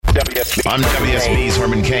I'm WSB's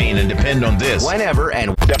Herman Cain, and depend on this. Whenever and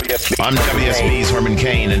I'm WSB's Herman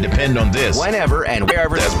Cain, and depend on this. whenever and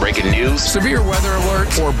wherever That's breaking news. Severe weather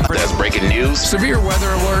alert or That's breaking news. severe weather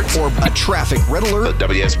alert or a traffic red alert. The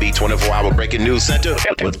WSB 24-hour breaking news center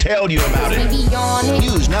will tell you about it.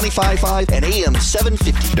 News 95.5 and AM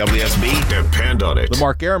 750. WSB, Depend on it. The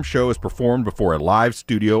Mark Arum Show is performed before a live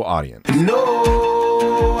studio audience. No,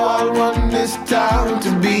 I want this town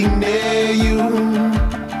to be near you.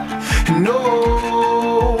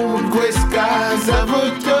 No gray skies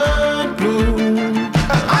ever turn blue.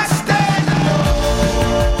 I stand alone.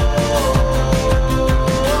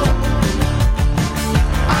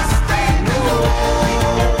 I stand alone.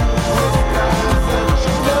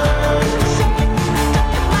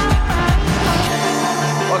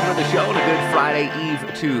 welcome to the show and a good Friday Eve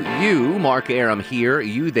to you. Mark Arum here,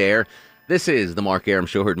 you there. This is the Mark Arum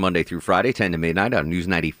Show, heard Monday through Friday, 10 to midnight on News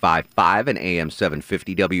 95.5 and AM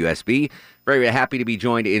 750 WSB. Very happy to be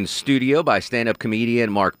joined in studio by stand-up comedian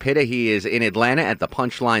Mark Pitta. He is in Atlanta at the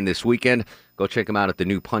Punchline this weekend. Go check him out at the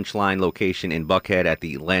new Punchline location in Buckhead at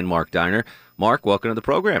the Landmark Diner. Mark, welcome to the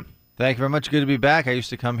program. Thank you very much. Good to be back. I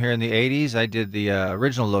used to come here in the 80s. I did the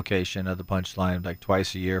original location of the Punchline like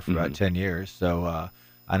twice a year for about 10 years. So,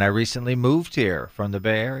 and I recently moved here from the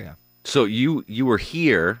Bay Area. So you were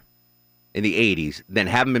here in the 80s, then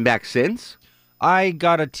haven't been back since? I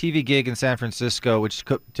got a TV gig in San Francisco, which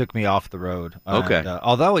took me off the road. Okay. And,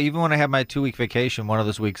 although even when I had my 2-week vacation, one of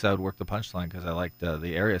those weeks I would work the Punchline because I liked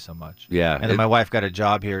the area so much. Yeah. And then my wife got a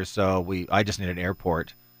job here, so I just needed an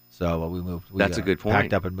airport. So we moved. That's a good point.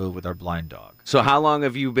 Packed up and moved with our blind dog. So how long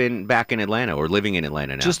have you been back in Atlanta or living in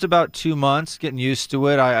Atlanta now? Just about 2 months, getting used to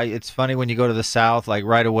it. It's funny when you go to the South, like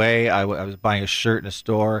right away, I was buying a shirt in a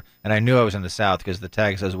store, and I knew I was in the South because the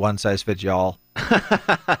tag says one size fits y'all.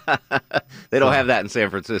 They don't have that in San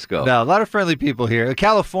Francisco. No, a lot of friendly people here.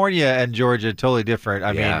 California and Georgia, totally different.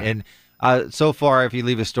 I mean, and so far, if you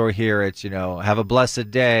leave a store here, it's, have a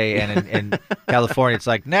blessed day. And in California, it's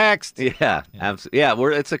like, next. Yeah, absolutely. Yeah,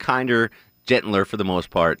 it's a kinder, gentler, for the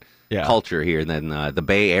most part, culture here than the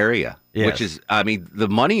Bay Area. Yes. Which is, I mean, the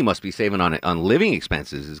money you must be saving on living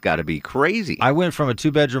expenses has got to be crazy. I went from a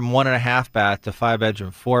 2-bedroom, 1.5 bath to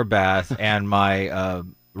 5-bedroom, 4-bath, and my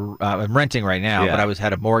I'm renting right now, but I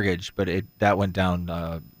had a mortgage, but that went down.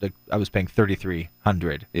 I was paying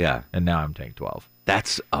 $3,300. Yeah, and now I'm paying $12.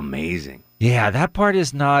 That's amazing. Yeah, that part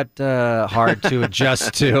is not hard to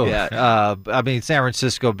adjust to. I mean, San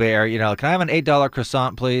Francisco Bay Area, can I have an $8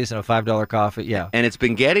 croissant, please, and a $5 coffee? Yeah. And it's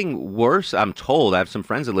been getting worse, I'm told. I have some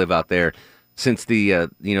friends that live out there since the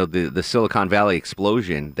Silicon Valley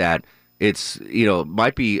explosion that it's,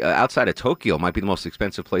 might be outside of Tokyo, might be the most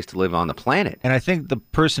expensive place to live on the planet. And I think the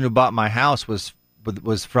person who bought my house was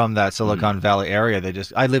from that Silicon Valley area.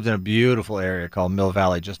 I lived in a beautiful area called Mill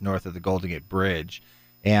Valley, just north of the Golden Gate Bridge.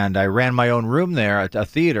 And I ran my own room there, a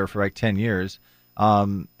theater, for like 10 years.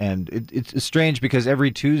 And it's strange because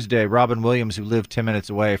every Tuesday, Robin Williams, who lived 10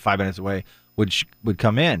 minutes away, 5 minutes away, would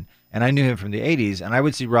come in. And I knew him from the 80s. And I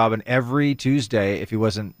would see Robin every Tuesday if he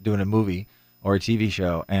wasn't doing a movie or a TV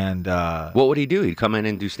show. And what would he do? He'd come in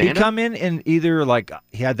and do stand-up? He'd come in and either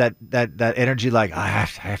he had that energy like, I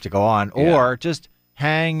have to go on, or just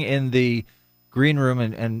hang in the green room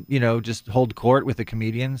and just hold court with the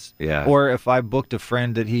comedians. Yeah. Or if I booked a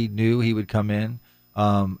friend that he knew, he would come in.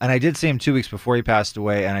 And I did see him 2 weeks before he passed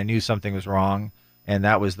away, and I knew something was wrong. And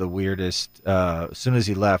that was the weirdest. As soon as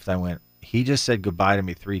he left, I went, he just said goodbye to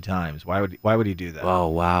me 3 times. Why would he do that? Oh,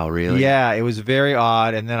 wow, really? Yeah, it was very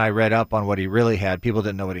odd. And then I read up on what he really had. People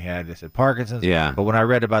didn't know what he had. They said Parkinson's. Yeah. But when I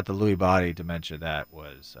read about the Lewy body dementia, that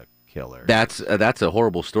was a killer. That's a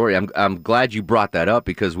horrible story. I'm glad you brought that up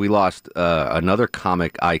because we lost another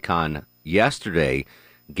comic icon yesterday,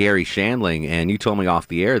 Gary Shandling, and you told me off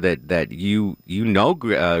the air that you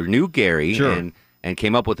knew Gary. Sure. And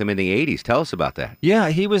came up with him in the 80s. Tell us about that. Yeah,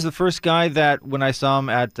 he was the first guy that when I saw him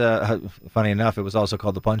at, funny enough, it was also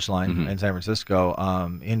called the Punchline in San Francisco,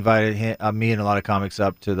 he invited me and a lot of comics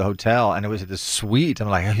up to the hotel, and it was at this suite. I'm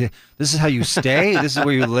like, this is how you stay? This is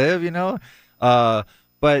where you live,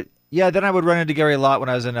 But yeah, then I would run into Gary a lot when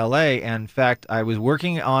I was in L.A. And in fact, I was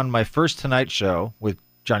working on my first Tonight Show with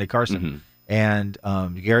Johnny Carson. And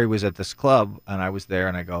Gary was at this club, and I was there,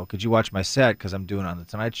 and I go, could you watch my set? Because I'm doing it on the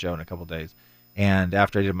Tonight Show in a couple days. And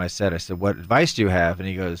after I did my set, I said, what advice do you have? And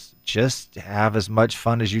he goes, just have as much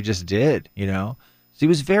fun as you just did, So he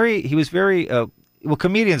was very, well,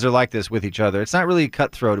 comedians are like this with each other. It's not really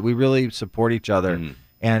cutthroat. We really support each other.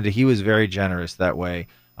 And he was very generous that way.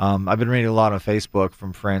 I've been reading a lot on Facebook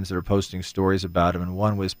from friends that are posting stories about him. And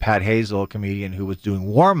one was Pat Hazel, a comedian who was doing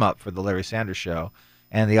warm-up for the Larry Sanders Show.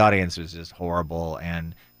 and the audience was just horrible.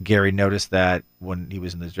 And Gary noticed that when he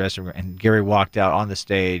was in the dressing room, and Gary walked out on the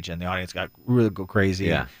stage, and the audience got really crazy.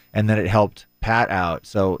 Yeah. And then it helped Pat out.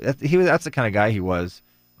 So that's the kind of guy he was.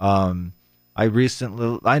 I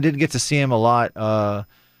didn't get to see him a lot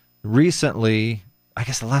recently. I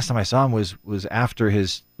guess the last time I saw him was after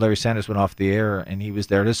Larry Sanders went off the air, and he was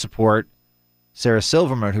there to support Sarah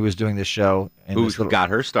Silverman, who was doing this show. Who got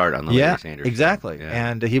her start on the Larry Sanders exactly. show. Yeah.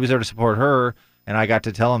 And he was there to support her, and I got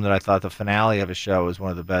to tell him that I thought the finale of his show was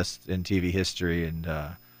one of the best in TV history. And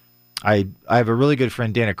I have a really good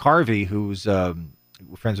friend, Dana Carvey, who's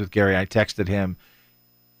friends with Gary. I texted him,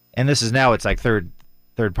 and it's like third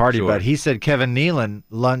party, Sure. but he said Kevin Nealon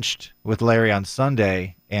lunched with Larry on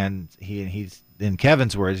Sunday, and he's in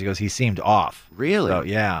Kevin's words, he goes, he seemed off. Really? So,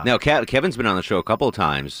 yeah. Now, Kevin's been on the show a couple of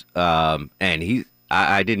times, and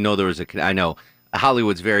I didn't know there was I know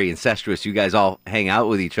Hollywood's very incestuous. You guys all hang out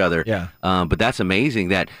with each other. Yeah. But that's amazing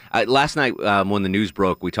that last night when the news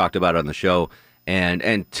broke, we talked about it on the show,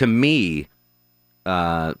 and to me,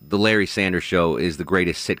 the Larry Sanders Show is the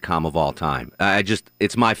greatest sitcom of all time.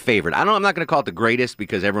 It's my favorite. I'm not going to call it the greatest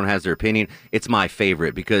because everyone has their opinion. It's my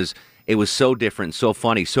favorite because it was so different, so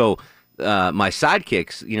funny. So my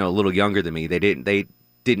sidekicks, a little younger than me, they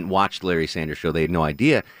didn't watch the Larry Sanders Show. They had no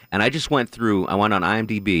idea. And I just went on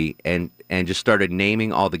IMDb and just started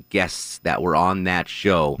naming all the guests that were on that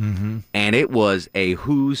show. Mm-hmm. And it was a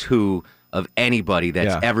who's who of anybody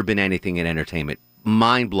that's ever been anything in entertainment.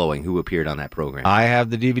 Mind-blowing who appeared on that program. I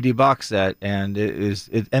have the DVD box set, and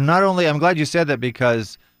and not only, I'm glad you said that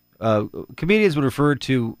because comedians would refer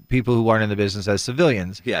to people who aren't in the business as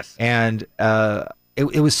civilians. Yes. And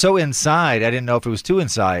it was so inside. I didn't know if it was too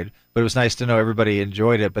inside, but it was nice to know everybody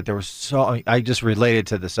enjoyed it. But I just related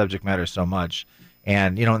to the subject matter so much.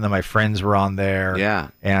 And, and then my friends were on there. Yeah.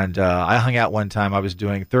 And I hung out one time. I was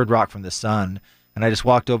doing Third Rock from the Sun, and I just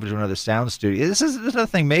walked over to another sound studio. This is another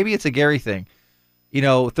thing. Maybe it's a Gary thing.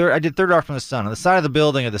 I did Third Rock from the Sun on the side of the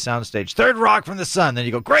building of the soundstage. Third Rock from the Sun. Then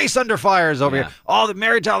you go, Grace Under Fire is over here. All the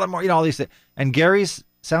Mary Tyler Moore, all these things. And Gary's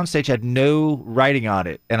soundstage had no writing on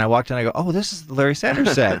it. And I walked in and I go, oh, this is the Larry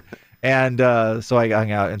Sanders set. And so I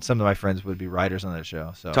hung out, and some of my friends would be writers on that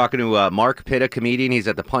show. So talking to Mark Pitta, comedian. He's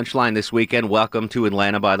at the Punchline this weekend. Welcome to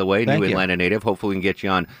Atlanta, by the way. Thank New you. Atlanta native. Hopefully we can get you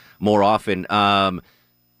on more often.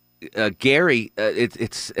 Gary,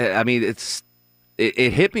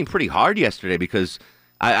 it hit me pretty hard yesterday because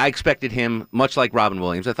I expected him, much like Robin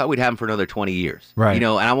Williams, I thought we'd have him for another 20 years. Right. And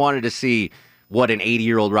I wanted to see what an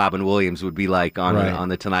 80-year-old Robin Williams would be like on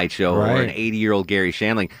the Tonight Show, or an 80-year-old Gary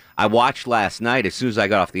Shandling. I watched last night, as soon as I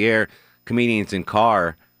got off the air, comedians in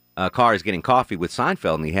cars getting coffee with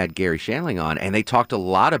Seinfeld, and he had Gary Shandling on, and they talked a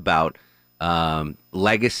lot about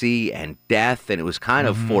legacy and death, and it was kind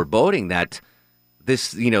of foreboding that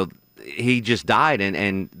this, he just died,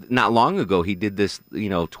 and not long ago he did this,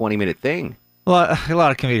 20-minute thing. Well, a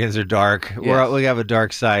lot of comedians are dark. Yes. We have a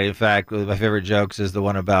dark side. In fact, one of my favorite jokes is the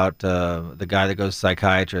one about the guy that goes to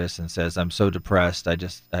psychiatrist and says, I'm so depressed,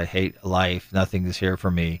 I hate life, nothing is here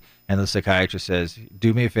for me. And the psychiatrist says,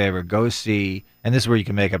 do me a favor, go see, and this is where you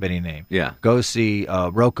can make up any name. Yeah. Go see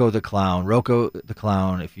Rocco the Clown. Rocco the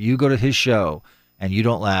Clown, if you go to his show and you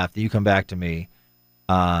don't laugh, you come back to me,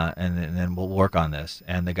 and then we'll work on this.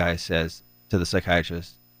 And the guy says to the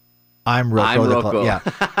psychiatrist, I'm Rocco the Clown.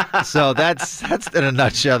 Yeah. So that's in a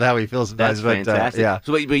nutshell how he feels sometimes. That's fantastic. Yeah.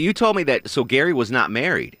 So, but you told me that, so Gary was not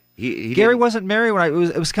married. Gary wasn't married when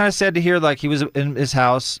it was kind of sad to hear, like, he was in his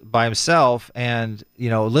house by himself, and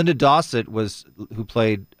Linda Dossett who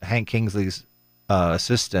played Hank Kingsley's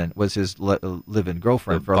assistant, was his live-in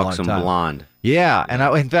girlfriend for a long buxom time. blonde. Yeah, and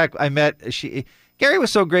in fact I met Gary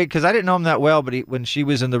was so great because I didn't know him that well, but when she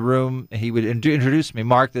was in the room, he would introduce me.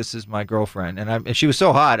 Mark, this is my girlfriend, and she was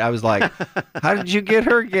so hot. I was like, "How did you get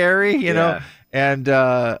her, Gary?" You know, and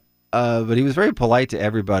but he was very polite to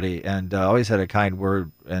everybody, and always had a kind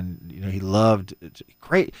word. And he loved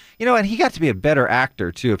great, and he got to be a better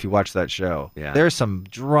actor too. If you watch that show, there's some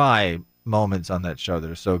dry moments on that show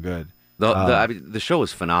that are so good. The show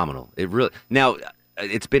was phenomenal. It really now.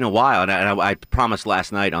 It's been a while, and I promised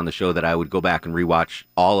last night on the show that I would go back and rewatch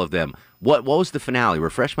all of them. What was the finale?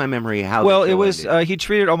 Refresh my memory. How? It was he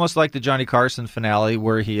treated it almost like the Johnny Carson finale,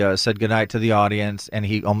 where he said goodnight to the audience, and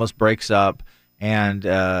he almost breaks up, and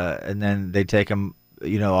then they take him,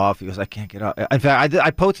 off. He goes, I can't get off. In fact, I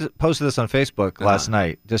posted this on Facebook last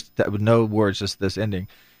night, just with no words, just this ending,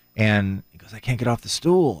 and he goes, I can't get off the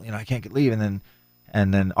stool. I can't leave, and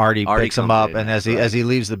then Artie picks him up, and as he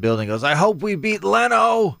leaves the building, goes, I hope we beat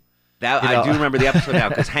Leno. That I do remember the episode now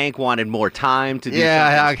because Hank wanted more time to do.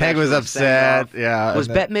 Yeah, Hank was upset. Yeah, was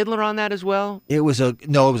Bette Midler on that as well? It was a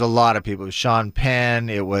lot of people. It was Sean Penn.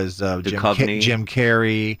 It was Jim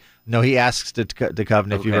Carrey. No, he asks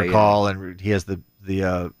Duchovny, if you recall, and he has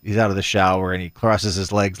he's out of the shower and he crosses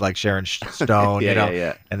his legs like Sharon Stone.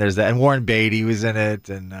 Yeah. And there's that, and Warren Beatty was in it.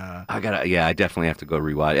 And I definitely have to go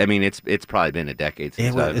rewatch. I mean, it's probably been a decade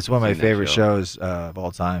since it's one of my favorite shows of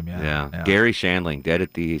all time. Yeah. Gary Shandling dead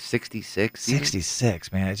at the 66.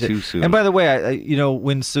 66, man. Too soon. And by the way,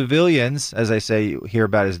 when civilians, as I say, hear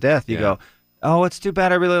about his death, you go, oh, it's too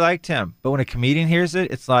bad. I really liked him. But when a comedian hears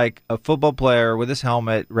it, it's like a football player with his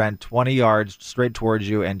helmet ran 20 yards straight towards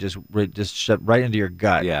you and just shut right into your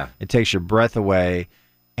gut. Yeah. It takes your breath away.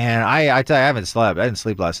 And I tell you, I haven't slept. I didn't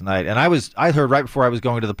sleep last night. And I heard right before I was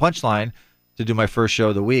going to the Punchline to do my first show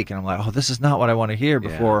of the week. And I'm like, oh, this is not what I want to hear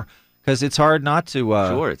before. Because it's hard not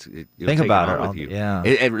to think about it. With you.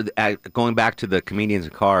 Yeah. Going back to the comedians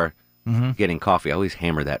in the car getting coffee, I always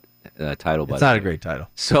hammer that title. It's not a great title.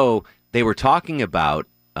 So they were talking about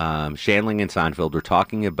Shandling and Seinfeld were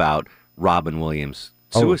talking about Robin Williams'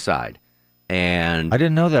 suicide, and I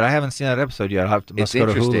didn't know that. I haven't seen that episode yet. It's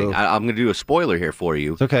interesting. I'm going to do a spoiler here for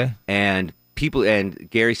you. It's okay. And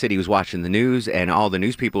Gary said he was watching the news, and all the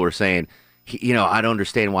news people were saying, I don't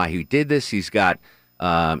understand why he did this. He's got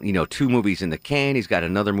 2 movies in the can. He's got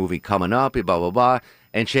another movie coming up. Blah blah blah.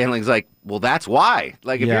 And Shandling's like, well, that's why.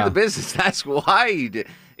 Like, if you're in the business, that's why he did.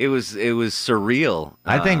 It was surreal.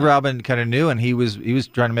 I think Robin kind of knew, and he was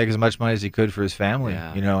trying to make as much money as he could for his family.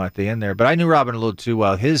 At the end there. But I knew Robin a little too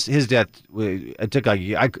well. His death, it took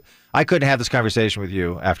I couldn't have this conversation with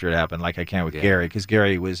you after it happened like I can with Gary, because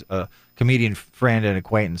Gary was a comedian friend and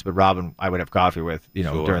acquaintance, but Robin I would have coffee with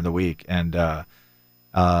during the week. And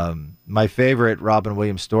my favorite Robin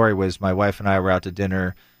Williams story was my wife and I were out to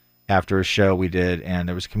dinner after a show we did, and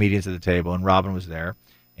there was comedians at the table, and Robin was there.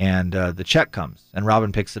 And the check comes, and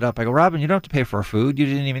Robin picks it up. I go, Robin, you don't have to pay for our food. You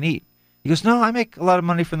didn't even eat. He goes, no, I make a lot of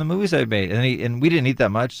money from the movies I've made. And we didn't eat that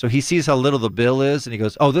much. So he sees how little the bill is, and he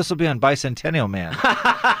goes, oh, this will be on Bicentennial Man.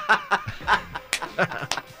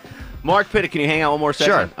 Mark Pitta, can you hang out one more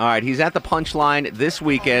second? Sure. All right, he's at the Punchline this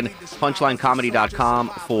weekend, punchlinecomedy.com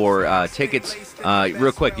for tickets.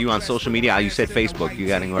 Real quick, you on social media? You said Facebook. You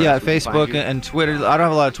got anywhere? Yeah, else Facebook and Twitter. I don't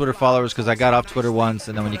have a lot of Twitter followers because I got off Twitter once,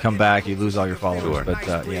 and then when you come back, you lose all your followers. Sure.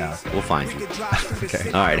 But, yeah. We'll find you. Okay.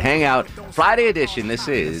 All right, hang out. Friday edition. This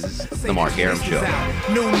is The Mark Arum Show.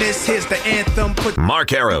 Newness, here's the anthem.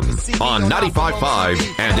 Mark Arum on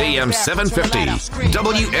 95.5 and AM 750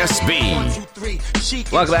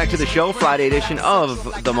 WSB. Welcome back to the show, Friday edition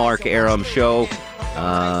of The Mark Arum Show.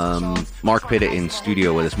 Mark Pitta in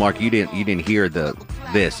studio with us. Mark, you didn't hear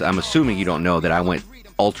this. I'm assuming you don't know that I went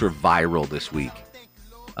ultra viral this week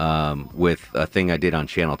with a thing I did on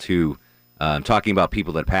Channel 2, talking about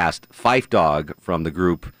people that passed. Fife Dog from the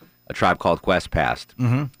group A Tribe Called Quest passed,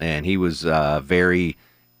 and he was very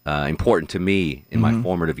important to me in my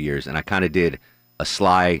formative years, and I kind of did a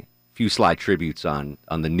few sly tributes on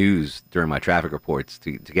the news during my traffic reports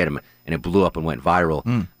to get him, and it blew up and went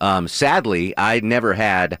viral. Sadly, I never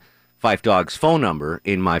had Fife Dog's phone number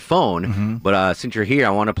in my phone, but since you're here, I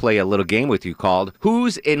want to play a little game with you called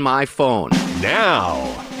Who's in My Phone?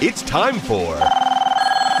 Now, it's time for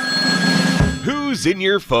Who's in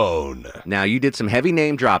Your Phone? Now, you did some heavy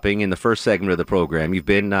name dropping in the first segment of the program. You've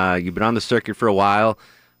been on the circuit for a while.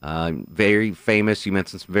 Very famous. You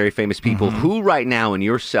mentioned some very famous people. Who right now in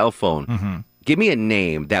your cell phone, give me a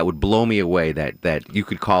name that would blow me away that you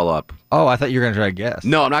could call up. Oh, I thought you were going to try to guess.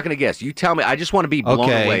 No, I'm not going to guess. You tell me. I just want to be blown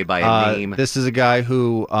away by a name. This is a guy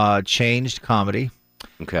who changed comedy.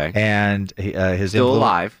 Okay. And his Still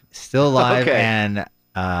alive. Still alive Okay. and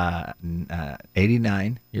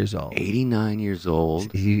 89 years old. 89 years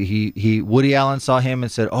old. He Woody Allen saw him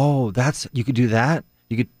and said, "Oh, you could do that.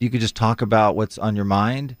 You could just talk about what's on your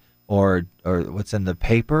mind or what's in the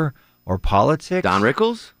paper or politics." Don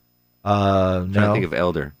Rickles? No. I'm trying to think of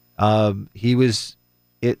Elder. He was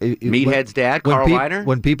Meathead's dad, Carl Reiner?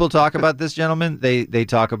 When people talk about this gentleman, they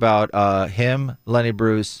talk about him, Lenny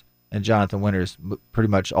Bruce, and Jonathan Winters pretty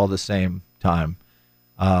much all the same time.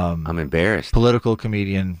 I'm embarrassed. Political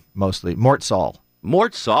comedian mostly. Mort Saul.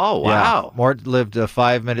 Mort Saul, wow. Yeah. Mort lived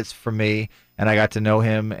 5 minutes from me, and I got to know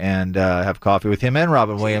him and have coffee with him and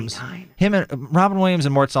Robin Williams. 89. Robin Williams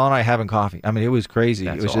and Mort Saul and I having coffee. I mean, it was crazy.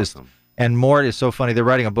 That's it was awesome. And Mort is so funny. They're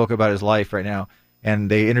writing a book about his life right now,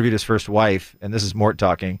 and they interviewed his first wife, and this is Mort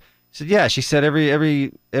talking. He said, "Yeah," she said,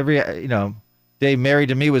 every day married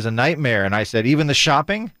to me was a nightmare. And I said, even the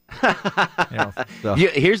shopping? So. Yeah,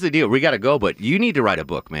 here's the deal. We got to go, but you need to write a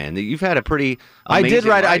book, man. You've had a pretty amazing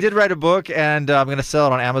life. I did write a book, and I'm going to sell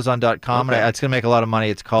it on Amazon.com, and it's going to make a lot of money.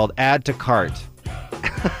 It's called Add to Cart.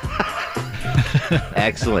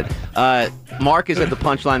 Excellent. Mark is at the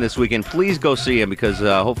Punchline this weekend. Please go see him because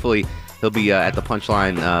hopefully he'll be at the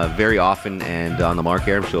Punchline very often and on the Mark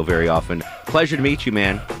Arum Show very often. Pleasure to meet you,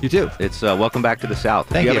 man. You too. It's welcome back to the South.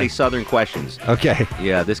 Thank if you you. have any Southern questions, okay.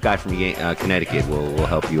 Yeah, this guy from Connecticut will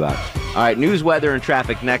help you out. All right, news, weather, and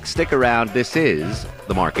traffic next. Stick around. This is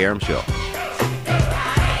the Mark Arum Show.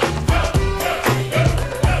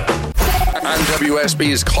 On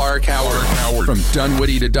WSB's Clark Howard. From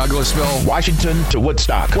Dunwoody to Douglasville. Washington to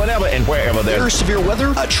Woodstock. Whenever and wherever There's severe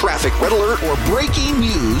weather, a traffic red alert, or breaking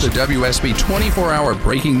news. The WSB 24-hour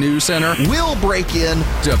breaking news center We'll break in.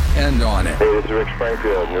 Depend on it. Hey, this is Rick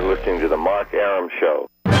Springfield, and you're listening to the Mark Arum Show.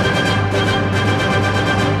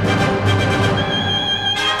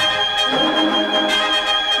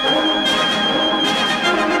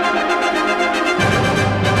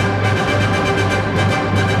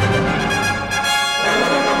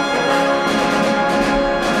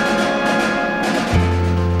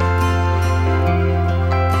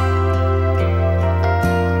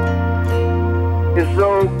 It's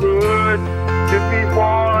so good to be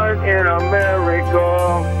born in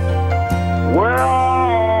America, where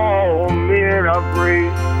all men are free.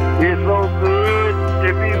 It's so good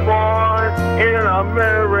to be born in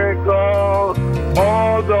America,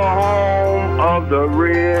 all the home of the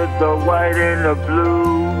red, the white, and the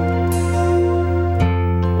blue.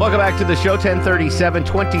 Welcome back to the show, 10:37,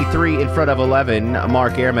 23 in front of 11.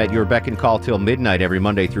 Mark Arum at your beck and call till midnight every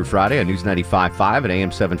Monday through Friday on News 95.5 and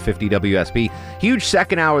AM 750 WSB. Huge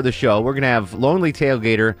second hour of the show. We're going to have Lonely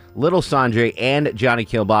Tailgater, Little Sanjay, and Johnny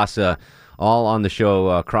Kilbasa all on the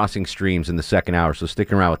show, crossing streams in the second hour, so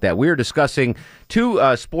stick around with that. We're discussing two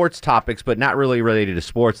sports topics, but not really related to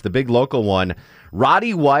sports. The big local one,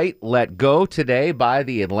 Roddy White let go today by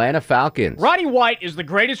the Atlanta Falcons. Roddy White is the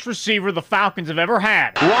greatest receiver the Falcons have ever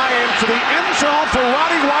had. Ryan to the end zone for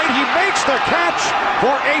Roddy White. He makes the catch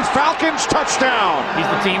for a Falcons touchdown. He's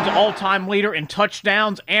the team's all-time leader in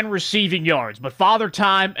touchdowns and receiving yards, but Father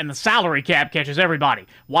Time and the salary cap catches everybody.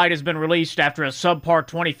 White has been released after a subpar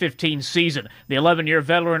 2015 season. The 11-year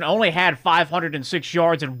veteran only had 506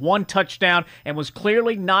 yards and one touchdown and was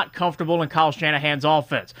clearly not comfortable in Kyle Shanahan's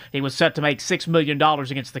offense. He was set to make $6 million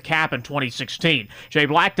against the cap in 2016. Jay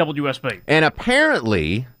Black, WSB. And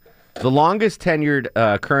apparently, the longest tenured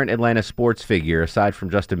current Atlanta sports figure, aside from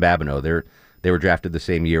Justin Babineau, they were drafted the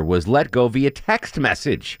same year, was let go via text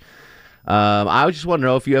message. I just want to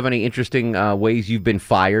know if you have any interesting ways you've been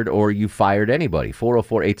fired or you fired anybody.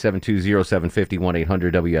 404-872-0750,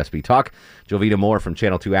 1-800-WSB-TALK. Jovita Moore from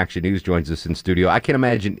Channel 2 Action News joins us in studio. I can't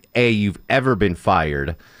imagine, A, you've ever been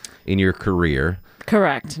fired in your career.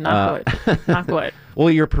 Correct. Not good. Not good.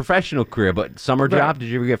 Well, your professional career, but summer job? Did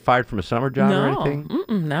you ever get fired from a summer job or anything?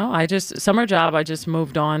 No. I just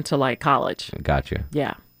moved on to like college. Gotcha.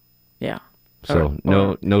 Yeah. So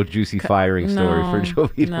no juicy firing story for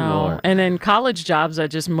Jovita Moore. And then college jobs, I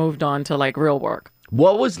just moved on to like real work.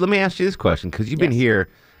 Let me ask you this question, because you've been here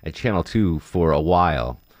at Channel 2 for a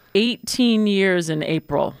while. 18 years in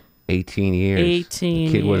April. 18 years. 18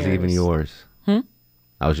 The kid wasn't even yours.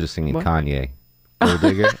 I was just singing Kanye. Little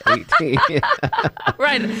bigger. 18.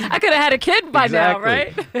 Right. I could have had a kid by now,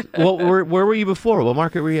 right? Well, where were you before? What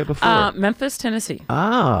market were you at before? Memphis, Tennessee.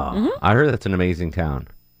 Oh. I heard that's an amazing town.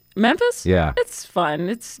 Memphis? Yeah. It's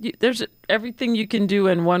fun. There's everything you can do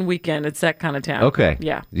in one weekend. It's that kind of town. Okay.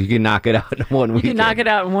 Yeah. You can knock it out in one weekend. You can knock it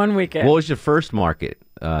out in one weekend. What was your first market?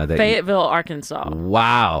 Fayetteville, Arkansas.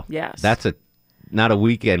 Wow. Yes. That's not a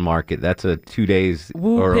weekend market. That's a 2 days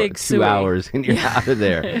or 2 hours, and you're out of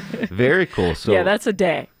there. Very cool. So yeah, that's a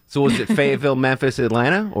day. So was it Fayetteville, Memphis,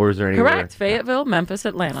 Atlanta, or is there anywhere? Correct. Fayetteville, Memphis,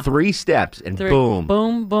 Atlanta. 3 steps, and boom.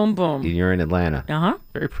 Boom, boom, boom. And you're in Atlanta. Uh-huh.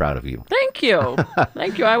 Very proud of you. Thank you.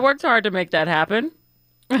 Thank you. I worked hard to make that happen.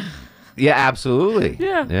 Yeah, absolutely.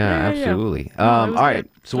 Yeah, absolutely. No, all right.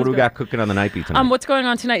 So what do we got cooking on the night beat tonight? What's going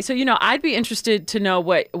on tonight? So, I'd be interested to know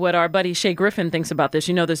what our buddy Shay Griffin thinks about this.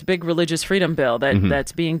 This big religious freedom bill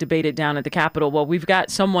that's being debated down at the Capitol. Well, we've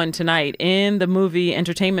got someone tonight in the movie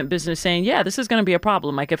entertainment business saying, yeah, this is going to be a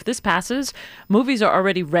problem. Like, if this passes, movies are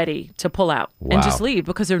already ready to pull out and just leave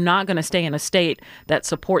because they're not going to stay in a state that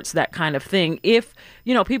supports that kind of thing. If,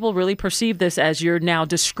 people really perceive this as you're now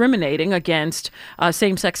discriminating against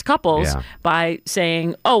same-sex couples by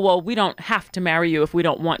saying, oh, well, we don't have to marry you if we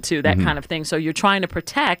don't want to, that kind of thing. So you're trying to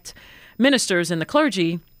protect ministers and the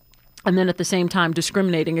clergy and then at the same time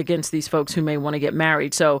discriminating against these folks who may want to get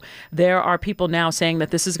married. So there are people now saying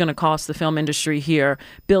that this is going to cost the film industry here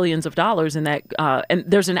billions of dollars, and that and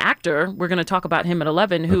there's an actor, we're going to talk about him at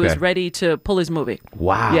 11, who is ready to pull his movie.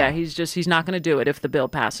 Wow. Yeah, he's not going to do it if the bill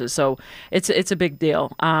passes. So it's a big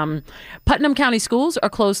deal. Putnam County schools are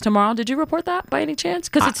closed tomorrow. Did you report that by any chance?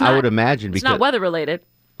 Because it's not, I would imagine it's not weather related.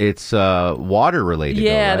 It's water related.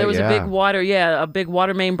 Yeah, though, right? there was a big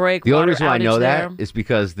water main break. The only reason I know there. that is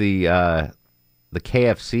because the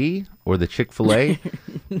KFC or the Chick-fil-A,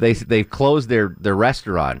 they've closed their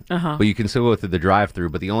restaurant, but you can still go through the drive-through.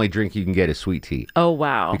 But the only drink you can get is sweet tea. Oh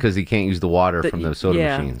wow! Because you can't use the water from the soda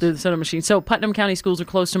machines. The soda machines. So Putnam County schools are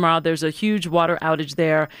closed tomorrow. There's a huge water outage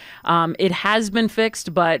there. It has been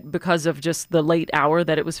fixed, but because of just the late hour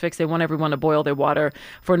that it was fixed, they want everyone to boil their water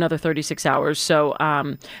for another 36 hours. So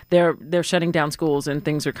they're shutting down schools, and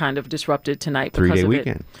things are kind of disrupted tonight. 3-day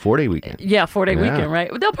weekend, 4-day weekend. Yeah, 4-day weekend, right?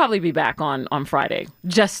 They'll probably be back on Friday,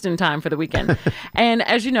 just in time for the weekend. And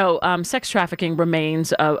as you know, sex trafficking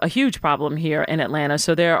remains a huge problem here in Atlanta.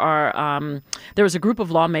 So there was a group of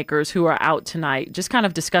lawmakers who are out tonight just kind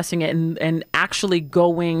of discussing it and actually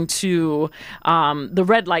going to the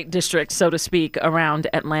red light district, so to speak, around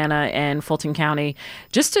Atlanta and Fulton County,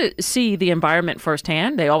 just to see the environment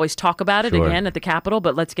firsthand. They always talk about it again at the Capitol,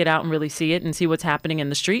 but let's get out and really see it and see what's happening in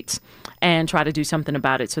the streets and try to do something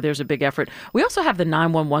about it. So there's a big effort. We also have the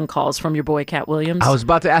 911 calls from your boy, Cat Williams. I was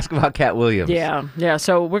about to ask about Cat Williams. Yeah.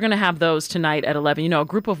 So we're going to have those tonight at 11. You know, a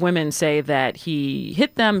group of women say that he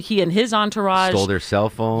hit them, he and his entourage. Stole their cell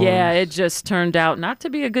phones. Yeah, it just turned out not to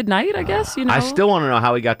be a good night, I guess. You know, I still want to know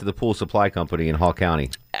how he got to the pool supply company in Hall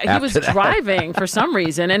County. He was driving for some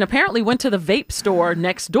reason and apparently went to the vape store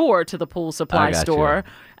next door to the pool supply store.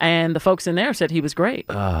 And the folks in there said he was great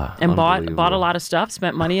and bought a lot of stuff,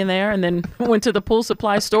 spent money in there, and then went to the pool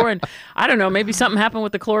supply store. And I don't know, maybe something happened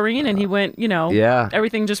with the chlorine and he went,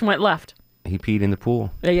 everything just went left. He peed in the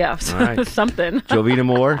pool. Yeah, right. Something. Jovita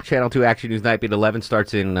Moore, Channel 2 Action News Night at 11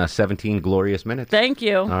 starts in 17 glorious minutes. Thank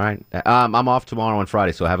you. All right. I'm off tomorrow and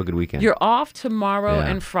Friday, so have a good weekend. You're off tomorrow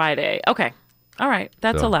and Friday. Okay. All right.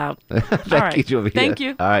 That's allowed. Thank you, Jovita. Thank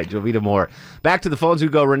you. All right, Jovita Moore. Back to the phones we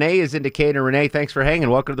go. Renee is in Decatur. Renee, thanks for hanging.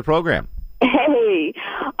 Welcome to the program. Hey,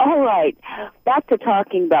 all right. Back to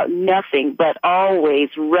talking about nothing but always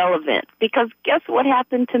relevant. Because guess what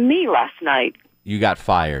happened to me last night? You got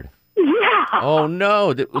fired. Yeah. Oh,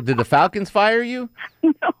 no. Did the Falcons fire you?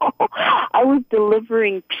 No. I was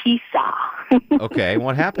delivering pizza. Okay.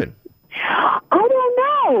 What happened? I don't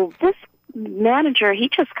know. This manager, he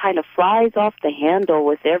just kind of flies off the handle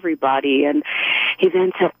with everybody. And he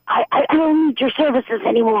then said, I don't need your services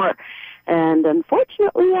anymore. And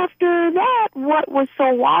unfortunately, after that, what was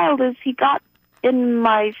so wild is he got in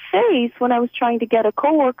my face when I was trying to get a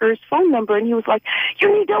coworker's phone number, and he was like,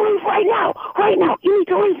 "You need to leave right now, right now. You need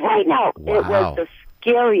to leave right now." Wow. It was the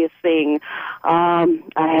scariest thing I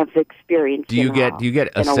have experienced. Do you get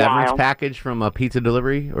a severance package from a pizza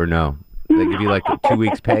delivery, or no? They give you like 2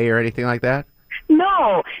 weeks' pay or anything like that?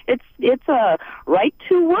 No, it's a right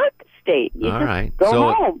to work state. You All right.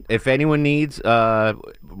 Go home. If anyone needs,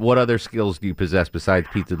 what other skills do you possess besides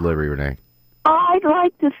pizza delivery, Renee? I'd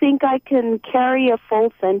like to think I can carry a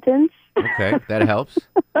full sentence. Okay, that helps.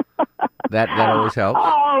 that always helps.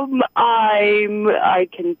 I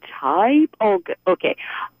can type. Oh, okay.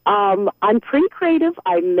 I'm pretty creative.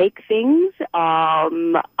 I make things.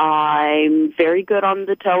 I'm very good on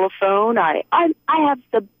the telephone. I have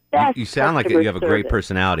the best. You sound like you have a great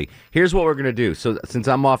personality. Here's what we're gonna do. So since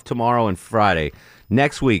I'm off tomorrow and Friday,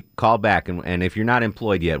 next week call back and if you're not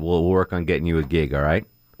employed yet, we'll work on getting you a gig. All right.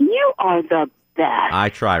 You are the best. I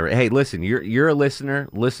try. Hey, listen, you're a listener.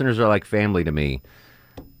 Listeners are like family to me.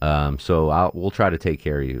 So we'll try to take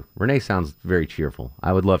care of you. Renee sounds very cheerful.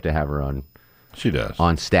 I would love to have her on. She does.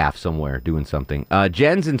 On staff somewhere doing something.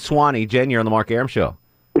 Jen's in Swanee. Jen, you're on the Mark Arum Show.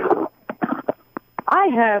 I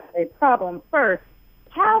have a problem. First,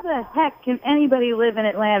 how the heck can anybody live in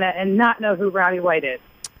Atlanta and not know who Rowdy White is?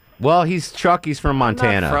 Well, he's Chuck. He's from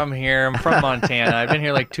Montana. I'm not from here. I'm from Montana. I've been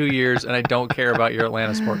here like 2 years, and I don't care about your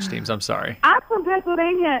Atlanta sports teams. I'm sorry. I'm from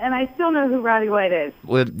Pennsylvania, and I still know who Rowdy White is.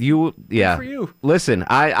 Well, yeah. Good for you. Listen,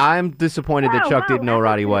 I'm disappointed that Chuck didn't know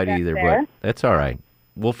Roddy White either, fair. but that's all right.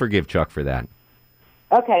 We'll forgive Chuck for that.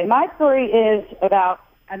 Okay, my story is about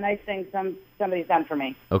a nice thing somebody's done for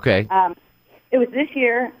me. Okay. It was this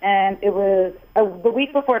year, and it was the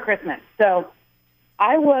week before Christmas. So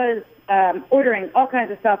I was ordering all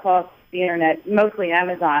kinds of stuff off the internet, mostly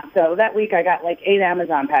Amazon. So that week I got like 8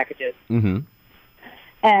 Amazon packages. Mm-hmm.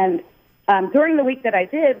 And during the week that I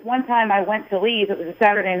did, one time I went to leave. It was a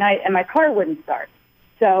Saturday night, and my car wouldn't start.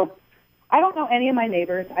 So I don't know any of my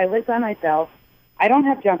neighbors. I live by myself. I don't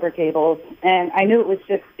have jumper cables, and I knew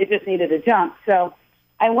it just needed a jump. So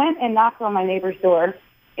I went and knocked on my neighbor's door,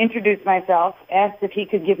 introduced myself, asked if he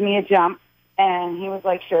could give me a jump, and he was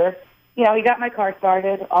like, sure. He got my car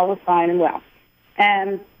started. All was fine and well.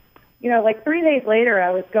 And, like 3 days later,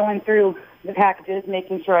 I was going through the packages,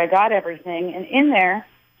 making sure I got everything, and in there,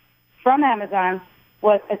 from Amazon,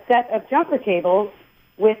 was a set of jumper cables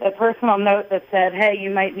with a personal note that said, hey,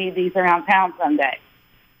 you might need these around town someday.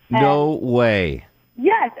 No way.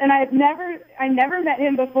 Yes, and I never met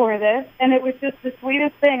him before this, and it was just the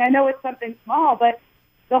sweetest thing. I know it's something small, but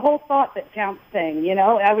the whole thought that counts thing,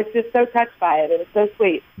 I was just so touched by it. It was so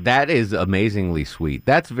sweet. That is amazingly sweet.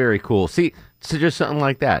 That's very cool. See, so just something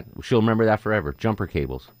like that. She'll remember that forever. Jumper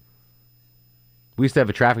cables. We used to have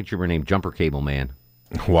a traffic trooper named Jumper Cable Man.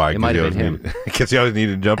 Why? It might have been him. Because he always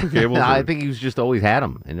needed jumper cables? I think he was just always had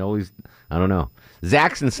them. And always, I don't know.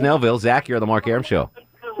 Zach's in Snellville. Zach, you're on the Mark Arum Show.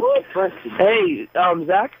 Hey,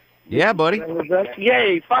 Zach? Yeah, buddy.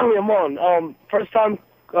 Yay, finally I'm on. First time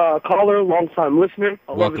caller, long time listener.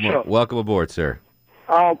 I love the show. Welcome aboard, sir.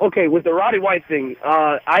 Okay, with the Roddy White thing,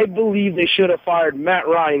 I believe they should have fired Matt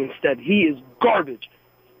Ryan instead. He is garbage.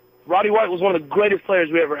 Roddy White was one of the greatest players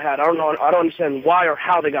we ever had. I don't understand why or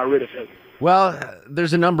how they got rid of him. Well,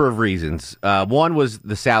 there's a number of reasons. One was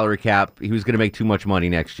the salary cap. He was going to make too much money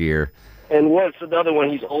next year. And what's the other one?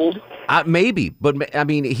 He's old? Maybe, but I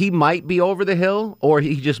mean, he might be over the hill, or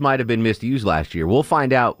he just might have been misused last year. We'll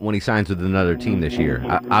find out when he signs with another team this year.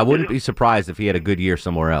 I wouldn't be surprised if he had a good year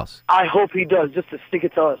somewhere else. I hope he does, just to stick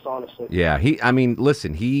it to us, honestly. Yeah,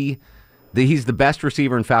 listen, he's the best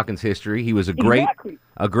receiver in Falcons history. He was a great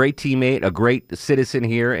teammate, a great citizen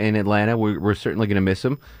here in Atlanta. We're certainly going to miss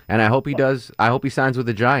him, and I hope he does. I hope he signs with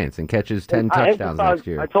the Giants and catches 10 touchdowns next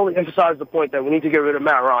year. I totally emphasize the point that we need to get rid of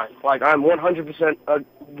Matt Ryan. Like, I'm 100%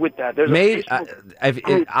 with that.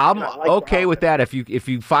 I'm okay with that if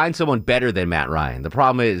you find someone better than Matt Ryan. The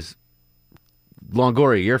problem is,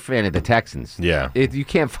 Longoria, you're a fan of the Texans. Yeah. You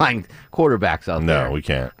can't find quarterbacks out there. No, we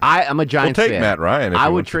can't. I'm a Giants fan. We'll take Matt Ryan. I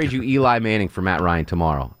would trade you Eli Manning for Matt Ryan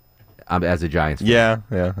tomorrow as a Giants fan.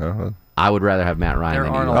 Yeah. I would rather have Matt Ryan there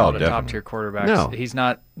than aren't Eli. a lot of top-tier quarterbacks. No. He's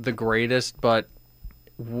not the greatest, but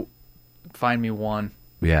find me one.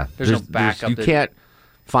 Yeah. There's no backup. You can't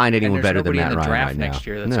find anyone better than Matt Ryan. There's nobody in the draft right next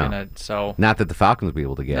now. year that's going to... So. Not that the Falcons will be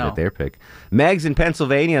able to get it, their pick. Meg's in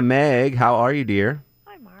Pennsylvania. Meg, how are you, dear?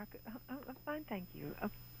 Thank you.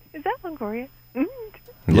 Is that Longoria?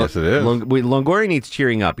 Yes, it is. Longoria needs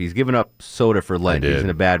cheering up. He's given up soda for Lent. He's in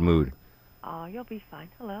a bad mood. Oh, you'll be fine.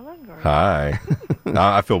 Hello, Longoria. Hi.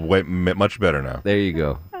 I feel much better now. There you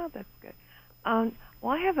go. Oh, that's good. Well,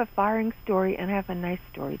 I have a firing story, and I have a nice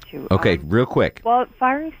story, too. Okay, real quick. Well,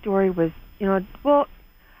 firing story was, it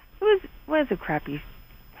was a crappy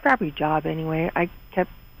job anyway. I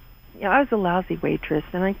kept... I was a lousy waitress,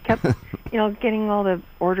 and I kept, getting all the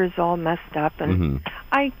orders all messed up. And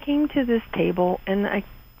I came to this table, and I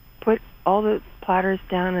put all the platters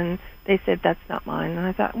down, and they said, that's not mine. And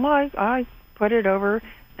I thought, well, I put it over,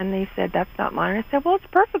 and they said, that's not mine. I said, well, it's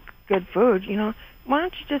perfect good food. Why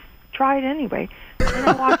don't you just try it anyway? And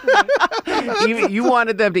I walked away. You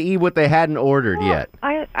wanted them to eat what they hadn't ordered yet.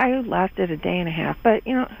 I lasted a day and a half, but,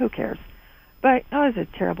 who cares? But I was a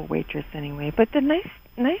terrible waitress anyway. But the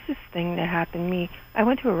nicest thing that happened to me, I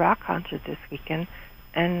went to a rock concert this weekend,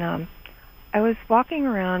 and I was walking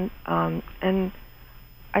around, and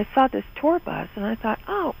I saw this tour bus, and I thought,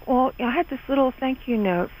 oh, well, I had this little thank you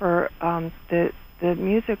note for the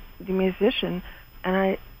musician,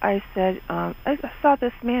 and I said, I saw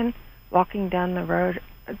this man walking down the road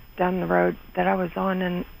that I was on,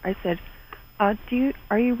 and I said, are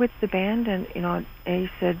you with the band? And he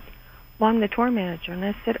said, well, I'm the tour manager. And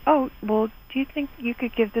I said, oh, well, do you think you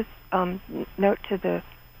could give this note to the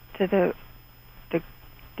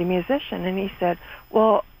musician? And he said,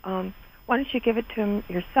 well, why don't you give it to him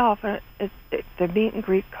yourself? The meet and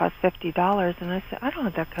greet cost $50. And I said, I don't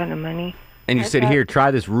have that kind of money. And you said, here,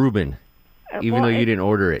 try this Reuben, even though you didn't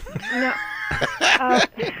order it. No.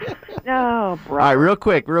 No, bro. All right, real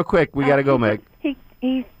quick. We got to go, Meg.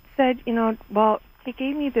 He said, well, he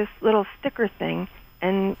gave me this little sticker thing,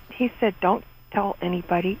 and he said, don't tell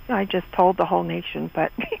anybody. I just told the whole nation,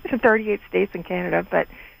 but 38 states and Canada, but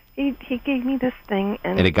he gave me this thing.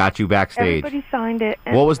 And it got you backstage. Everybody signed it.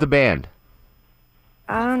 What was the band?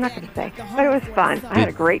 I'm not going to say, but it was fun. I had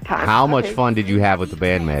a great time. How much fun did you have with the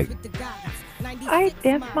band, Meg? I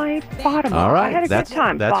danced my bottom All off. right. I had a good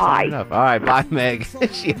time. That's Bye. fine enough. All right. Bye, Meg.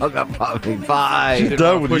 She hung up on me. Bye. She didn't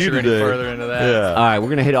want to push her any further into that. Yeah. All right. We're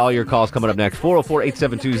going to hit all your calls coming up next.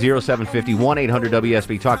 404-872-0750,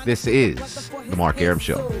 1-800-WSB Talk. This is The Mark Arum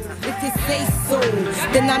Show. If you say so,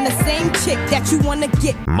 then I'm the same chick that you want to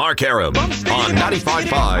get. Mark Arum on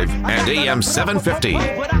 95.5 and AM 750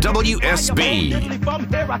 WSB.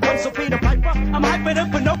 I'm hyper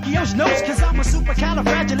than Pinocchio's nose, cause I'm a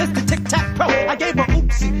supercalifragilistic tic-tac-pro. I gave her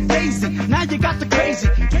oopsie, daisy, now you got the crazy.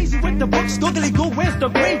 Crazy with the books, googly goo, where's the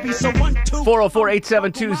gravy? So 1, 2...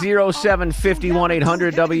 404-872-0750,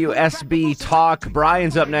 1-800-WSB Talk.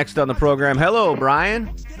 Brian's up next on the program. Hello, Brian.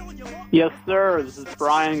 Yes, sir. This is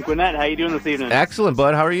Brian Gwinnett. How you doing this evening? Excellent,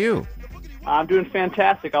 bud. How are you? I'm doing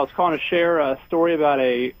fantastic. I was calling to share a story about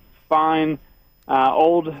a fine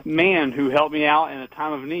old man who helped me out in a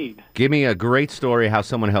time of need. Give me a great story how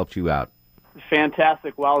someone helped you out.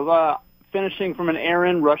 Fantastic. Well, I was finishing from an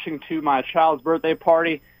errand, rushing to my child's birthday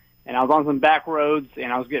party, and I was on some back roads,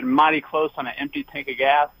 and I was getting mighty close on an empty tank of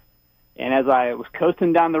gas. And as I was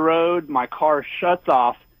coasting down the road, my car shuts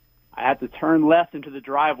off. I had to turn left into the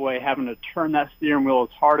driveway, having to turn that steering wheel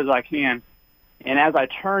as hard as I can. And as I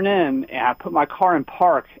turn in and I put my car in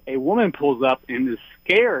park, a woman pulls up and is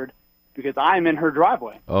scared because I'm in her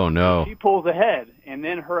driveway. Oh, no. She pulls ahead, and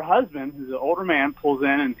then her husband, who's an older man, pulls in,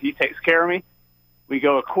 and he takes care of me. We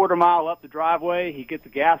go a quarter mile up the driveway. He gets the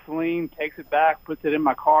gasoline, takes it back, puts it in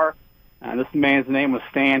my car. This man's name was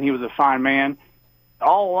Stan. He was a fine man.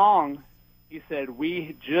 All along, he said,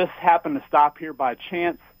 we just happened to stop here by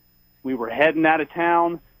chance. We were heading out of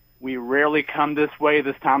town. We rarely come this way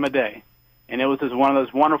this time of day. And it was just one of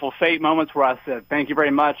those wonderful fate moments where I said, thank you very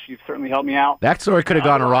much. You've certainly helped me out. That story could have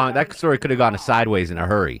gone wrong. That story could have gone sideways in a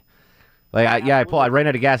hurry. Like, I ran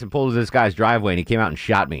out of gas and pulled into this guy's driveway, and he came out and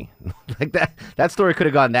shot me. Like that story could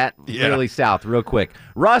have gone really south real quick.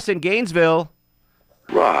 Russ in Gainesville.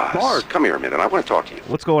 Russ, Mark, come here a minute. I want to talk to you.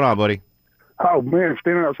 What's going on, buddy? Oh, man,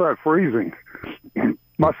 standing outside freezing.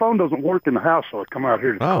 My phone doesn't work in the house, so I come out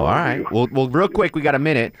here to all right. Well, real quick, we got a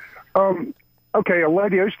minute. Okay, a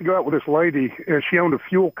lady, I used to go out with this lady, and she owned a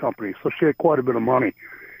fuel company, so she had quite a bit of money.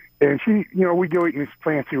 And she, we go eat in these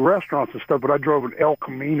fancy restaurants and stuff, but I drove an El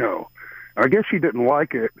Camino. I guess she didn't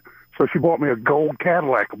like it, so she bought me a gold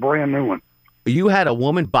Cadillac, a brand new one. You had a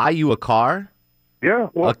woman buy you a car? Yeah.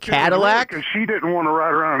 Well, a Cadillac? Because she didn't want to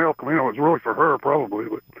ride around an El Camino. It was really for her, probably.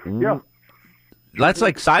 But, yeah. That's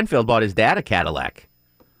like Seinfeld bought his dad a Cadillac.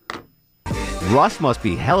 Russ must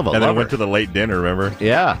be hell of a lover. And then went to the late dinner, remember?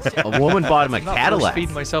 Yeah. A woman bought him a Cadillac. I'm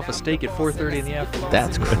feeding myself a steak at 4:30 in the afternoon.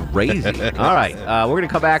 That's crazy. All right. We're going to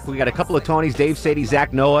come back. We got a couple of Tonys, Dave, Sadie,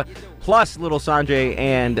 Zach, Noah, plus Little Sanjay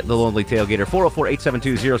and the Lonely Tailgater.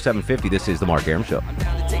 404-872-0750. This is The Mark Arum Show.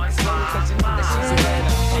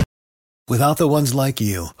 Without the ones like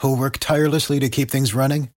you, who work tirelessly to keep things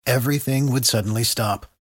running, everything would suddenly stop.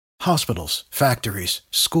 Hospitals, factories,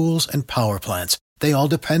 schools, and power plants, they all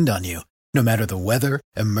depend on you. No matter the weather,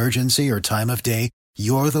 emergency, or time of day,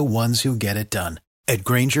 you're the ones who get it done. At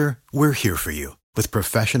Grainger, we're here for you with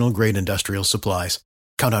professional-grade industrial supplies.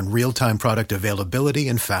 Count on real-time product availability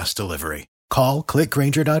and fast delivery. Call, click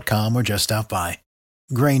Grainger.com, or just stop by.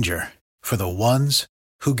 Grainger, for the ones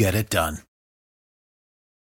who get it done.